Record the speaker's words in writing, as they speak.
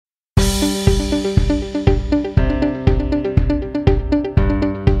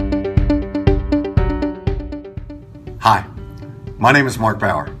My name is Mark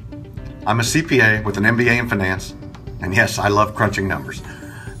Bauer. I'm a CPA with an MBA in finance, and yes, I love crunching numbers.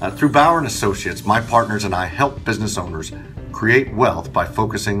 Through Bauer & Associates, my partners and I help business owners create wealth by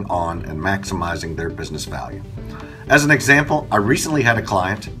focusing on and maximizing their business value. As an example, I recently had a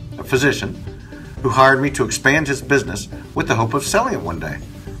client, a physician, who hired me to expand his business with the hope of selling it one day.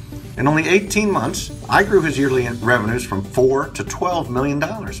 In only 18 months, I grew his yearly revenues from $4 to $12 million.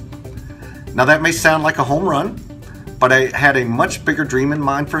 Now that may sound like a home run, but I had a much bigger dream in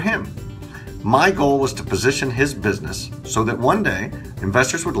mind for him. My goal was to position his business so that one day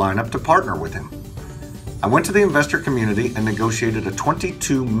investors would line up to partner with him. I went to the investor community and negotiated a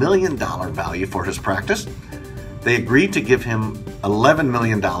 $22 million value for his practice. They agreed to give him $11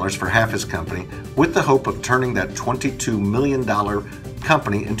 million for half his company with the hope of turning that $22 million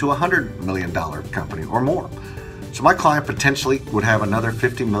company into a $100 million company or more. So my client potentially would have another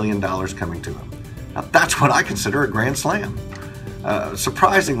 $50 million coming to him. Now, that's what I consider a grand slam.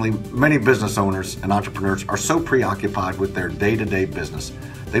 Surprisingly, many business owners and entrepreneurs are so preoccupied with their day-to-day business,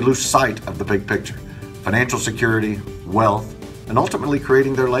 they lose sight of the big picture: financial security, wealth, and ultimately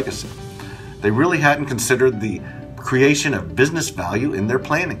creating their legacy. They really hadn't considered the creation of business value in their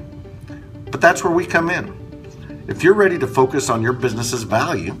planning. But that's where we come in. If you're ready to focus on your business's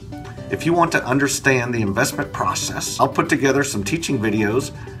value, if you want to understand the investment process, I'll put together some teaching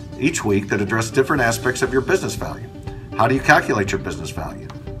videos each week that address different aspects of your business value. How do you calculate your business value?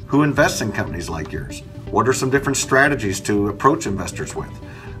 Who invests in companies like yours? What are some different strategies to approach investors with?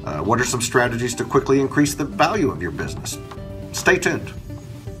 What are some strategies to quickly increase the value of your business? Stay tuned.